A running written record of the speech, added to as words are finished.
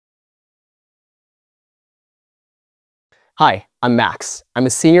Hi, I'm Max. I'm a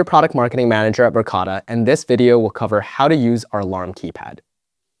Senior Product Marketing Manager at Verkada, and this video will cover how to use our alarm keypad.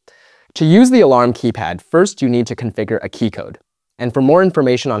 To use the alarm keypad, first you need to configure a key code. And for more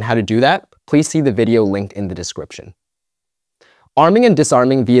information on how to do that, please see the video linked in the description. Arming and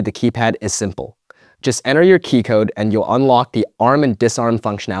disarming via the keypad is simple. Just enter your key code and you'll unlock the arm and disarm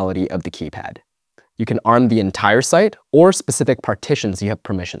functionality of the keypad. You can arm the entire site or specific partitions you have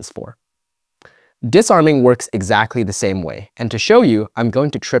permissions for. Disarming works exactly the same way, and to show you, I'm going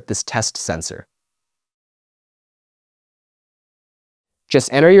to trip this test sensor.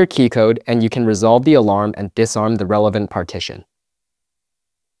 Just enter your key code and you can resolve the alarm and disarm the relevant partition.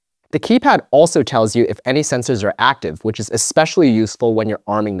 The keypad also tells you if any sensors are active, which is especially useful when you're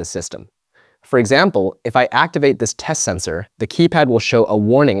arming the system. For example, if I activate this test sensor, the keypad will show a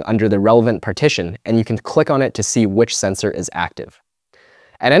warning under the relevant partition, and you can click on it to see which sensor is active.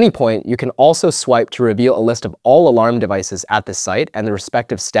 At any point, you can also swipe to reveal a list of all alarm devices at the site and the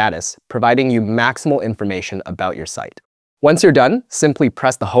respective status, providing you maximal information about your site. Once you're done, simply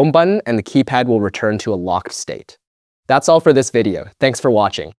press the home button and the keypad will return to a locked state. That's all for this video. Thanks for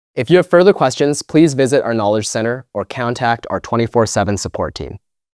watching. If you have further questions, please visit our Knowledge Center or contact our 24/7 support team.